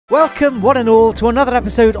Welcome, one and all, to another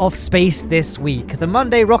episode of Space This Week, the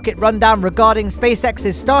Monday rocket rundown regarding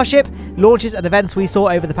SpaceX's Starship, launches and events we saw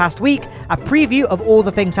over the past week, a preview of all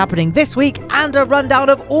the things happening this week, and a rundown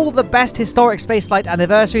of all the best historic spaceflight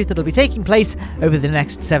anniversaries that will be taking place over the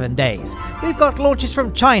next 7 days. We've got launches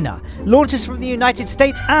from China, launches from the United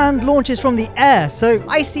States, and launches from the air, so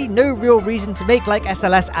I see no real reason to make like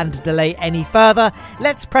SLS and delay any further.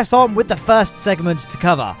 Let's press on with the first segment to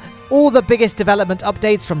cover. All the biggest development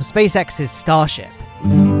updates from SpaceX's Starship.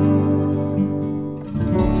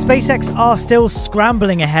 SpaceX are still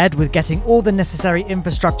scrambling ahead with getting all the necessary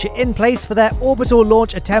infrastructure in place for their orbital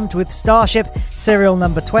launch attempt with Starship serial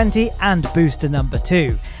number 20 and booster number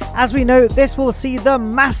 2. As we know, this will see the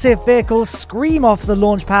massive vehicle scream off the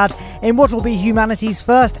launch pad in what will be humanity's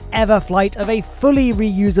first ever flight of a fully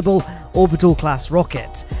reusable orbital class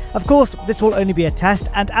rocket. Of course, this will only be a test,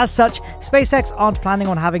 and as such, SpaceX aren't planning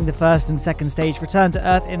on having the first and second stage return to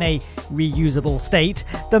Earth in a reusable state.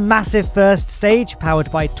 The massive first stage,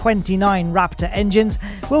 powered by 29 Raptor engines,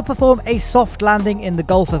 will perform a soft landing in the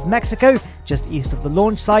Gulf of Mexico, just east of the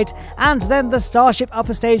launch site, and then the Starship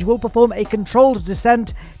upper stage will perform a controlled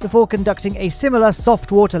descent before conducting a similar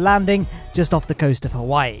soft water landing just off the coast of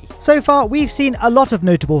Hawaii. So far, we've seen a lot of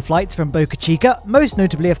notable flights from Boca Chica, most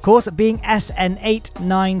notably, of course, being SN8,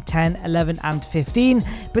 9, 10, 11, and 15,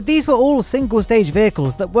 but these were all single-stage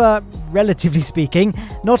vehicles that were, relatively speaking,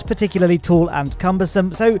 not particularly tall and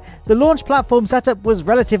cumbersome, so the launch platform setup was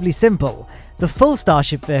relatively simple. The full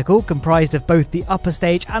Starship vehicle, comprised of both the upper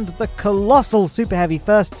stage and the colossal SuperHeavy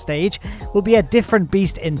first stage, will be a different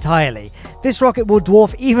beast entirely. This rocket will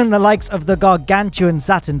dwarf even the likes of the gargantuan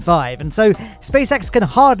Saturn V, and so SpaceX can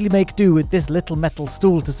hardly make do with this little metal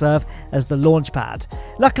stool to serve as the launch pad.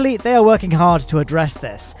 Luckily, they are working hard to address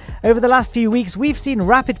this. Over the last few weeks, we've seen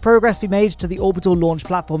rapid progress be made to the orbital launch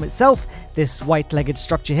platform itself, this white-legged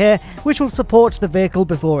structure here, which will support the vehicle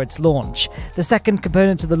before its launch. The second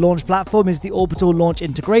component to the launch platform is the Orbital Launch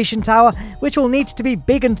Integration Tower, which will need to be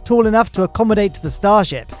big and tall enough to accommodate the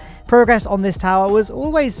Starship. Progress on this tower was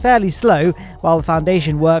always fairly slow while the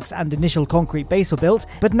foundation works and initial concrete base were built,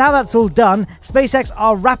 but now that's all done, SpaceX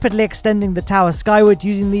are rapidly extending the tower skyward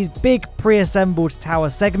using these big pre-assembled tower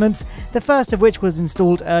segments, the first of which was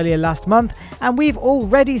installed earlier last month, and we've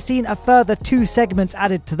already seen a further 2 segments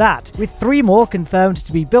added to that, with 3 more confirmed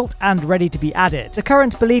to be built and ready to be added. The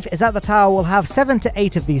current belief is that the tower will have 7 to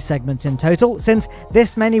 8 of these segments in total, since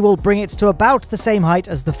this many will bring it to about the same height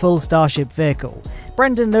as the full Starship vehicle.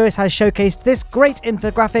 Brendan Lewis has showcased this great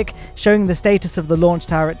infographic showing the status of the launch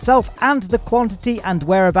tower itself and the quantity and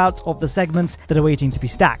whereabouts of the segments that are waiting to be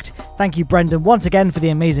stacked. Thank you, Brendan, once again for the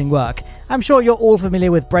amazing work. I'm sure you're all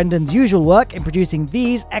familiar with Brendan's usual work in producing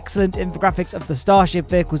these excellent infographics of the Starship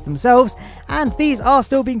vehicles themselves, and these are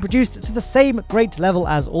still being produced to the same great level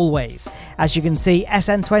as always. As you can see,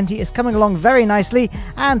 SN20 is coming along very nicely,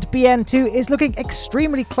 and BN2 is looking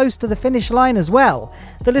extremely close to the finish line as well.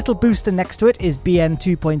 The little booster next to it is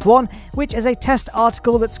BN2.1, which is a test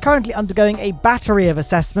article that's currently undergoing a battery of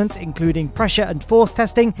assessments, including pressure and force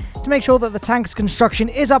testing, to make sure that the tank's construction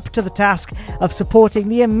is up to the task of supporting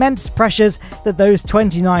the immense pressures that those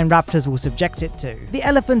 29 Raptors will subject it to. The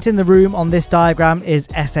elephant in the room on this diagram is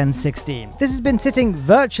SN16. This has been sitting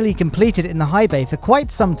virtually completed in the high bay for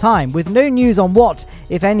quite some time, with no news on what,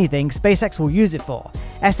 if anything, SpaceX will use it for.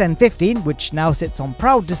 SN15, which now sits on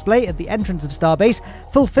proud display at the entrance of Starbase,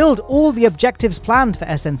 fulfilled all the objectives planned for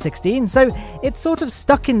SN16, so it's sort of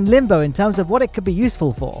stuck in limbo in terms of what it could be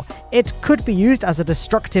useful for. It could be used as a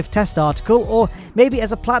destructive test article, or maybe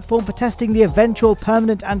as a platform for testing the eventual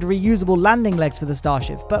permanent and reusable landing legs for the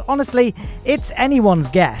Starship, but honestly, it's anyone's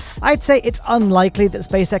guess. I'd say it's unlikely that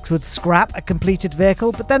SpaceX would scrap a completed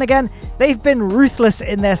vehicle, but then again, they've been ruthless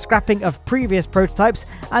in their scrapping of previous prototypes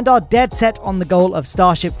and are dead set on the goal of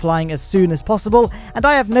Starship flying as soon as possible, and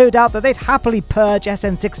I have no doubt that they'd happily purge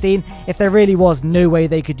SN16 if there really was no way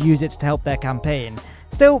they could use it to help their campaign.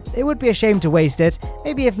 Still, it would be a shame to waste it.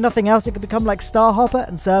 Maybe if nothing else, it could become like Starhopper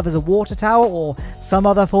and serve as a water tower or some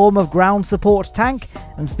other form of ground support tank.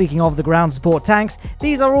 And speaking of the ground support tanks,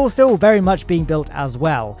 these are all still very much being built as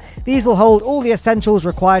well. These will hold all the essentials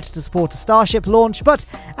required to support a Starship launch, but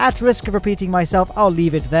at risk of repeating myself, I'll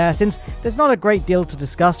leave it there since there's not a great deal to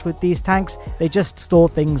discuss with these tanks. They just store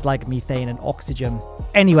things like methane and oxygen.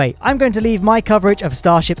 Anyway, I'm going to leave my coverage of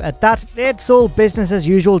Starship at that. It's all business as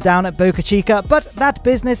usual down at Boca Chica, but that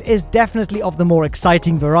business is definitely of the more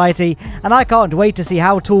exciting variety, and I can't wait to see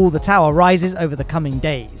how tall the tower rises over the coming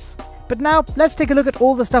days. But now, let's take a look at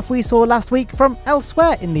all the stuff we saw last week from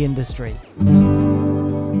elsewhere in the industry.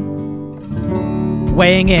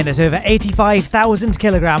 Weighing in at over 85,000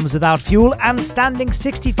 kilograms without fuel and standing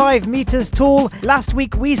 65 meters tall, last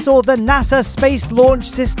week we saw the NASA Space Launch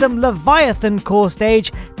System Leviathan core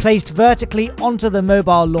stage placed vertically onto the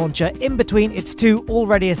mobile launcher in between its two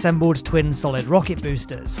already assembled twin solid rocket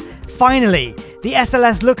boosters. Finally, the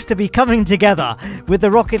SLS looks to be coming together, with the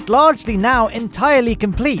rocket largely now entirely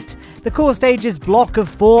complete. The core stage's block of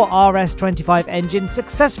 4 RS-25 engines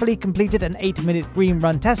successfully completed an 8-minute green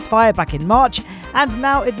run test fire back in March, and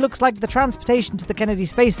now it looks like the transportation to the Kennedy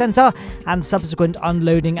Space Center and subsequent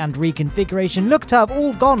unloading and reconfiguration look to have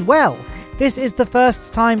all gone well. This is the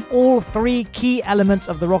first time all three key elements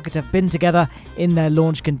of the rocket have been together in their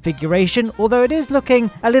launch configuration, although it is looking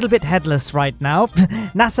a little bit headless right now.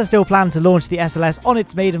 NASA still plan to launch the SLS on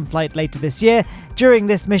its maiden flight later this year. During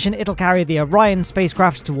this mission, it'll carry the Orion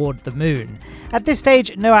spacecraft toward the moon. At this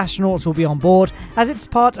stage, no astronauts will be on board, as it's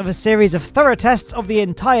part of a series of thorough tests of the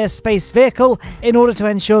entire space vehicle in order to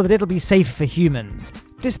ensure that it'll be safe for humans.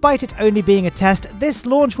 Despite it only being a test, this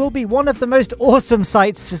launch will be one of the most awesome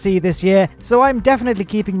sights to see this year, so I'm definitely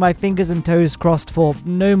keeping my fingers and toes crossed for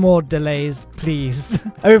no more delays, please.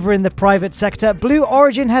 Over in the private sector, Blue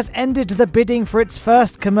Origin has ended the bidding for its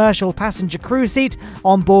first commercial passenger crew seat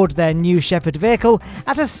on board their New Shepard vehicle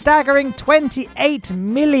at a staggering $28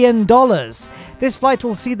 million. This flight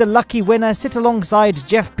will see the lucky winner sit alongside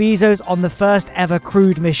Jeff Bezos on the first ever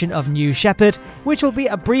crewed mission of New Shepard, which will be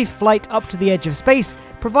a brief flight up to the edge of space,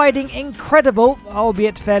 providing incredible,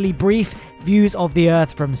 albeit fairly brief, views of the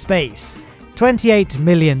Earth from space. $28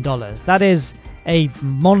 million. That is a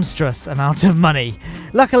monstrous amount of money.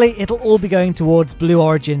 Luckily, it'll all be going towards Blue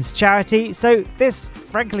Origin's charity, so this,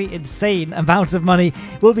 frankly, insane amount of money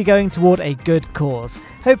will be going toward a good cause.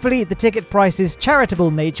 Hopefully, the ticket price's charitable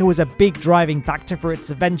nature was a big driving factor for its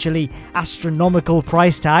eventually astronomical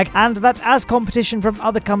price tag, and that as competition from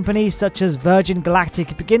other companies such as Virgin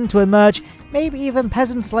Galactic begin to emerge, maybe even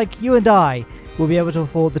peasants like you and I will be able to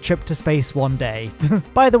afford the trip to space one day.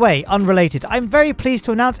 By the way, unrelated, I'm very pleased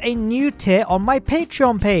to announce a new tier on my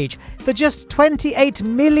Patreon page. For just $28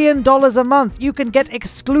 million a month, you can get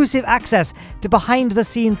exclusive access to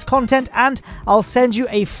behind-the-scenes content, and I'll send you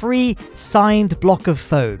a free signed block of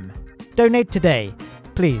foam. Donate today,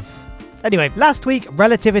 please. Anyway, last week,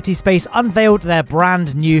 Relativity Space unveiled their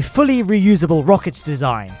brand new, fully reusable rocket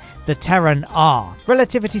design, the Terran R.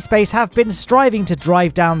 Relativity Space have been striving to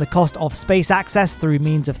drive down the cost of space access through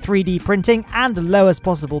means of 3D printing and lowest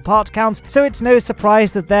possible part counts, so it's no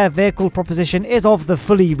surprise that their vehicle proposition is of the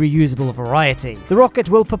fully reusable variety. The rocket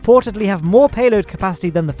will purportedly have more payload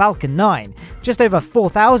capacity than the Falcon 9, just over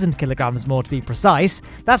 4,000 kilograms more to be precise.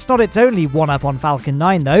 That's not its only one-up on Falcon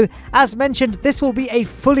 9 though. As mentioned, this will be a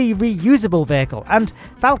fully reusable vehicle, and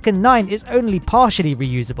Falcon 9 is only partially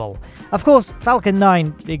reusable. Of course, Falcon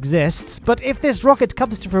 9 exists, but if this rocket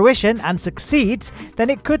comes to fruition and succeeds, then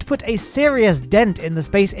it could put a serious dent in the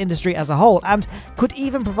space industry as a whole, and could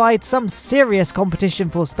even provide some serious competition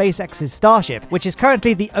for SpaceX's Starship, which is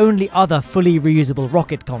currently the only other fully reusable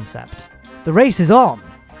rocket concept. The race is on.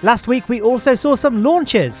 Last week we also saw some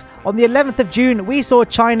launches. On the 11th of June, we saw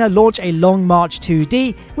China launch a Long March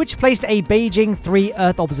 2D, which placed a Beijing 3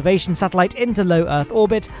 Earth observation satellite into low Earth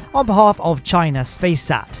orbit on behalf of China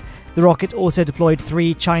SpaceSat. The rocket also deployed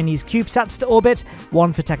 3 Chinese CubeSats to orbit,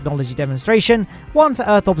 1 for technology demonstration, 1 for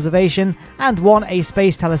Earth observation, and 1 a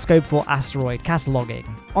space telescope for asteroid cataloguing.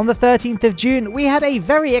 On the 13th of June, we had a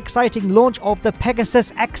very exciting launch of the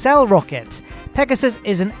Pegasus XL rocket. Pegasus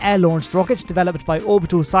is an air-launched rocket developed by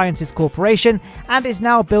Orbital Sciences Corporation and is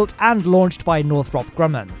now built and launched by Northrop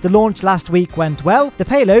Grumman. The launch last week went well. The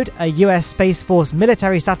payload, a US Space Force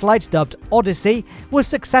military satellite dubbed Odyssey, was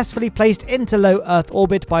successfully placed into low Earth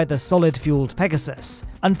orbit by the solid-fueled Pegasus.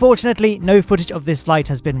 Unfortunately, no footage of this flight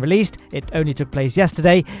has been released. It only took place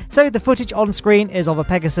yesterday, so the footage on screen is of a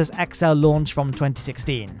Pegasus XL launch from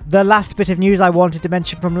 2016. The last bit of news I wanted to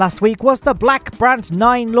mention from last week was the Black Brant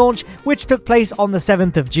 9 launch, which took place on the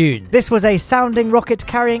 7th of June. This was a sounding rocket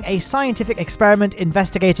carrying a scientific experiment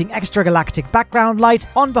investigating extragalactic background light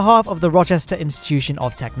on behalf of the Rochester Institution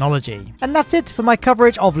of Technology. And that's it for my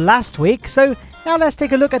coverage of last week, so now let's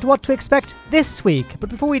take a look at what to expect this week.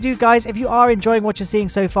 But before we do, guys, if you are enjoying what you're seeing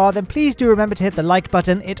so far, then please do remember to hit the like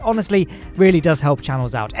button. It honestly really does help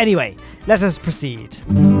channels out. Anyway, let us proceed.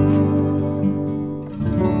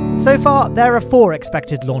 So far, there are 4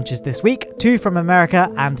 expected launches this week, 2 from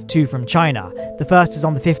America and 2 from China. The first is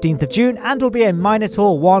on the 15th of June and will be a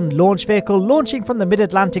Minotaur 1 launch vehicle launching from the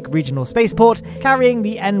Mid-Atlantic Regional Spaceport, carrying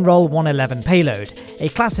the NROL 111 payload. a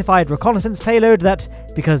classified reconnaissance payload that,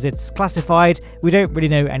 because it's classified, we don't really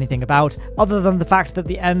know anything about, other than the fact that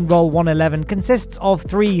the NROL 111 consists of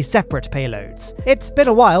 3 separate payloads. It's been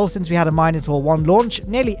a while since we had a Minotaur 1 launch,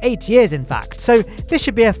 nearly 8 years in fact, so this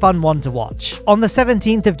should be a fun one to watch. On the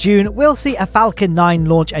 17th of June, we'll see a Falcon 9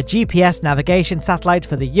 launch a GPS navigation satellite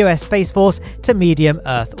for the US Space Force to medium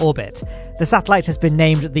Earth orbit. The satellite has been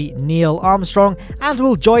named the Neil Armstrong and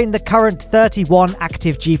will join the current 31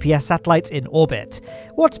 active GPS satellites in orbit.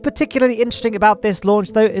 What's particularly interesting about this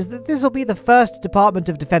launch though is that this will be the first Department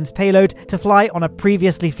of Defense payload to fly on a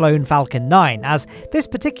previously flown Falcon 9, as this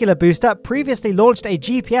particular booster previously launched a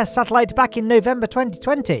GPS satellite back in November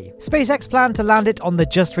 2020. SpaceX planned to land it on the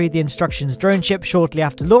Just Read the Instructions drone ship shortly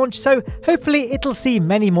after launch, so hopefully it'll see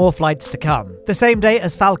many more flights to come. The same day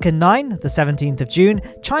as Falcon 9, the 17th of June,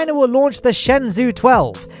 China will launch the Shenzhou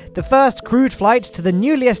 12, the first crewed flight to the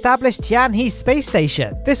newly established Tianhe space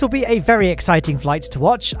station. This will be a very exciting flight to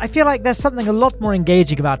watch. I feel like there's something a lot more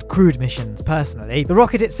engaging about crewed missions, personally. The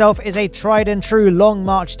rocket itself is a tried and true Long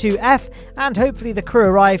March 2F, and hopefully the crew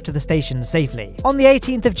arrive to the station safely. On the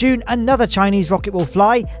 18th of June, another Chinese rocket will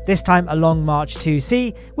fly, this time a Long March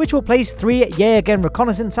 2C, which will place 3 Yaogan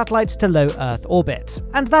reconnaissance satellites to low Earth orbit.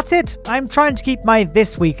 And that's it. I'm trying to keep my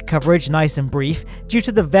This Week coverage nice and brief. Due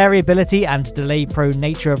to the variability and delay-prone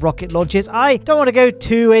nature of rocket launches, I don't want to go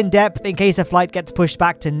too in-depth in case a flight gets pushed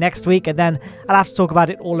back to next week and then I'll have to talk about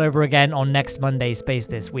it all over again on next Monday's Space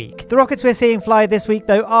This Week. The rockets we're seeing fly this week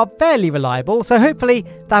though are fairly reliable, so hopefully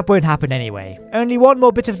that won't happen anyway. Only one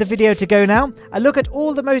more bit of the video to go now, a look at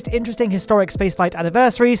all the most interesting historic spaceflight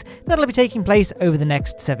anniversaries that'll be taking place over the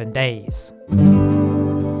next 7 days.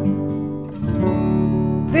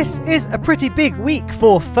 This is a pretty big week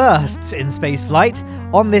for firsts in spaceflight.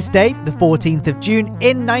 On this day, the 14th of June,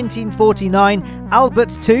 in 1949,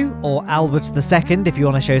 Albert II, or Albert II if you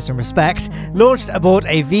want to show some respect, launched aboard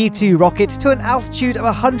a V2 rocket to an altitude of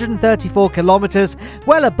 134 kilometers,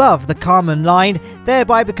 well above the Kármán line,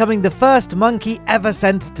 thereby becoming the first monkey ever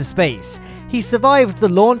sent to space. He survived the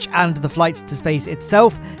launch and the flight to space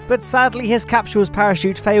itself, but sadly his capsule's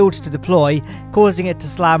parachute failed to deploy, causing it to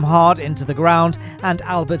slam hard into the ground, and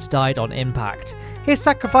Albert died on impact. His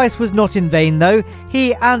sacrifice was not in vain though.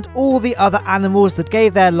 He and all the other animals that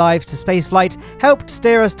gave their lives to spaceflight helped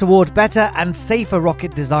steer us toward better and safer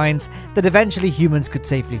rocket designs that eventually humans could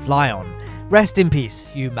safely fly on. Rest in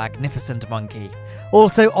peace, you magnificent monkey.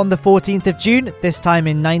 Also on the 14th of June, this time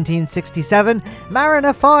in 1967,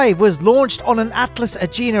 Mariner 5 was launched on an Atlas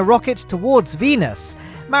Agena rocket towards Venus.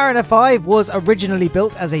 Mariner 5 was originally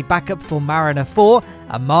built as a backup for Mariner 4,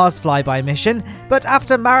 a Mars flyby mission, but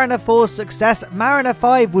after Mariner 4's success, Mariner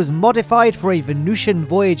 5 was modified for a Venusian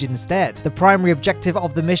voyage instead. The primary objective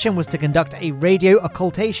of the mission was to conduct a radio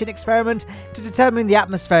occultation experiment to determine the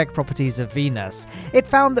atmospheric properties of Venus. It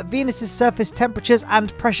found that Venus's surface temperatures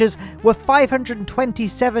and pressures were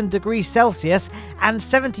 527 degrees Celsius and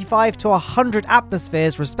 75 to 100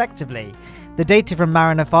 atmospheres respectively. The data from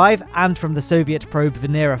Mariner 5 and from the Soviet probe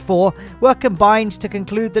Venera 4 were combined to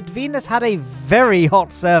conclude that Venus had a very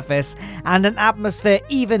hot surface and an atmosphere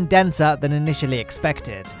even denser than initially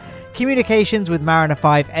expected. Communications with Mariner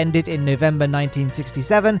 5 ended in November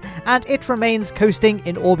 1967, and it remains coasting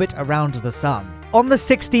in orbit around the Sun. On the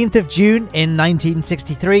 16th of June in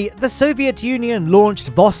 1963, the Soviet Union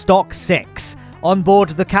launched Vostok 6. On board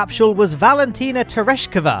the capsule was Valentina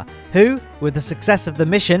Tereshkova, who, with the success of the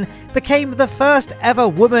mission, became the first ever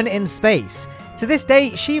woman in space. To this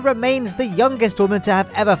day, she remains the youngest woman to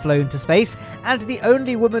have ever flown to space, and the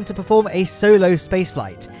only woman to perform a solo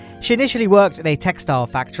spaceflight. She initially worked in a textile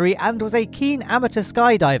factory and was a keen amateur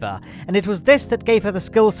skydiver, and it was this that gave her the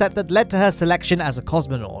skill set that led to her selection as a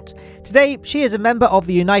cosmonaut. Today, she is a member of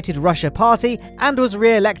the United Russia Party and was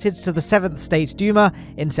re-elected to the 7th State Duma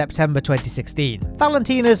in September 2016.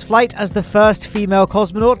 Valentina's flight as the first female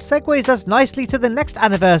cosmonaut segues us nicely to the next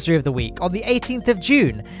anniversary of the week, on the 18th of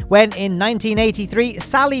June, when in 1983,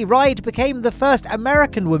 Sally Ride became the first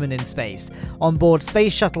American woman in space, on board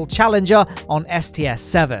Space Shuttle Challenger on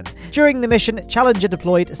STS-7. During the mission, Challenger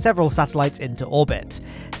deployed several satellites into orbit.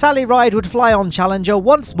 Sally Ride would fly on Challenger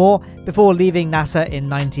once more before leaving NASA in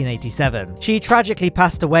 1987. She tragically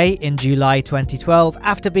passed away in July 2012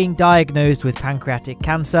 after being diagnosed with pancreatic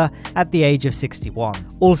cancer at the age of 61.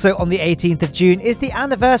 Also on the 18th of June is the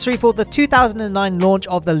anniversary for the 2009 launch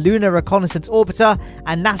of the Lunar Reconnaissance Orbiter,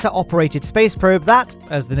 a NASA-operated space probe that,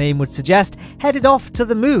 as the name would suggest, headed off to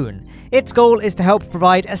the moon. Its goal is to help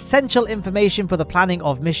provide essential information for the planning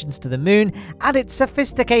of missions to the moon, and its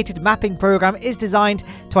sophisticated mapping program is designed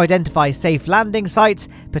to identify safe landing sites,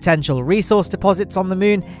 potential resource deposits on the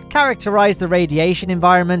moon, characterize the radiation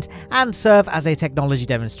environment, and serve as a technology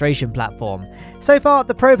demonstration platform. So far,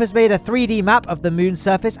 the probe has made a 3D map of the moon's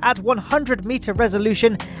surface at 100-meter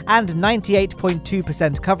resolution and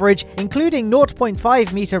 98.2% coverage, including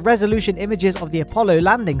 0.5-meter resolution images of the Apollo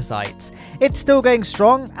landing sites. It's still going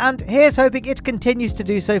strong, and here's hoping it continues to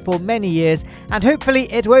do so for many years, and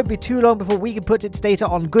hopefully it won't be too long before we can put its data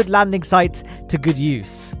on good landing sites to good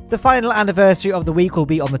use. The final anniversary of the week will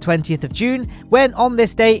be on the 20th of June, when on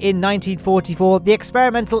this day in 1944, the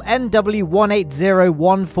experimental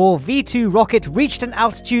NW18014 V2 rocket reached an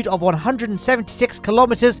altitude of 176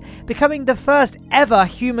 kilometers, becoming the first ever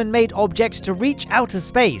human-made object to reach outer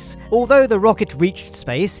space. Although the rocket reached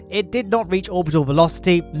space, it did not reach orbital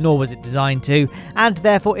velocity, nor was it designed to, and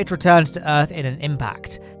therefore it returned to Earth in an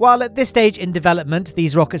impact. While at this stage in development,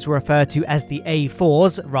 these rockets were referred to as the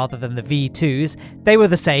A4s rather than the V2s, they were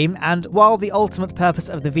the same, and while the ultimate purpose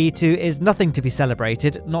of the V2 is nothing to be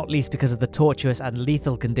celebrated, not least because of the tortuous and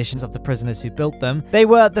lethal conditions of the prisoners who built them, they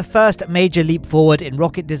were the first major leap forward in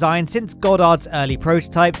rocket design since Goddard's early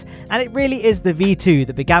prototypes, and it really is the V2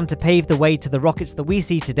 that began to pave the way to the rockets that we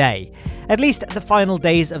see today. At least the final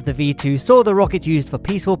days of the V2 saw the rocket used for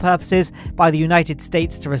peaceful purposes by the United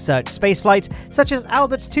States to research spaceflight, such as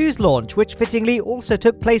Albert II's launch, which fittingly also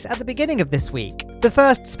took place at the beginning of this week. The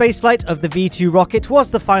first spaceflight of the V2 rocket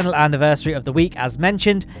was the final anniversary of the week as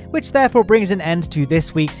mentioned, which therefore brings an end to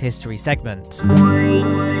this week's history segment.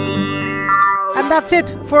 And that's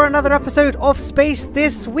it for another episode of Space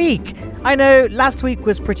This Week. I know last week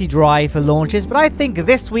was pretty dry for launches, but I think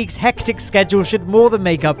this week's hectic schedule should more than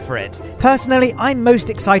make up for it. Personally, I'm most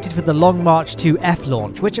excited for the Long March 2F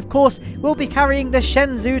launch, which of course will be carrying the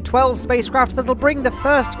Shenzhou 12 spacecraft that'll bring the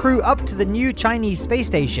first crew up to the new Chinese space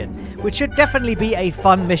station, which should definitely be a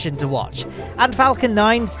fun mission to watch. And Falcon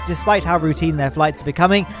 9s, despite how routine their flights are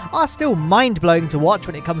becoming, are still mind-blowing to watch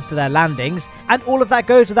when it comes to their landings. And all of that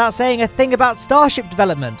goes without saying a thing about Starship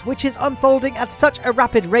development, which is unfolding at such a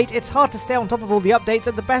rapid rate it's hard to stay on top of all the updates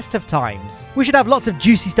at the best of times. We should have lots of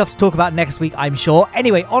juicy stuff to talk about next week, I'm sure.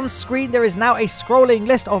 Anyway, on screen there is now a scrolling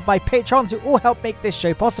list of my patrons who all help make this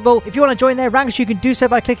show possible. If you want to join their ranks, you can do so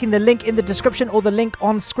by clicking the link in the description or the link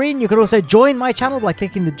on screen. You can also join my channel by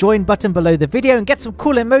clicking the join button below the video and get some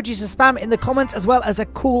cool emojis to spam in the comments, as well as a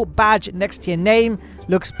cool badge next to your name.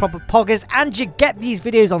 Looks proper poggers, and you get these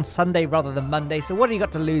videos on Sunday rather than Monday, so what have you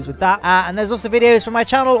got to lose with that? And there's also videos from my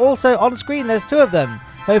channel also on screen. There's 2 of them.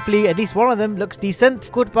 Hopefully at least one of them looks decent.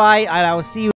 Goodbye, and I will see you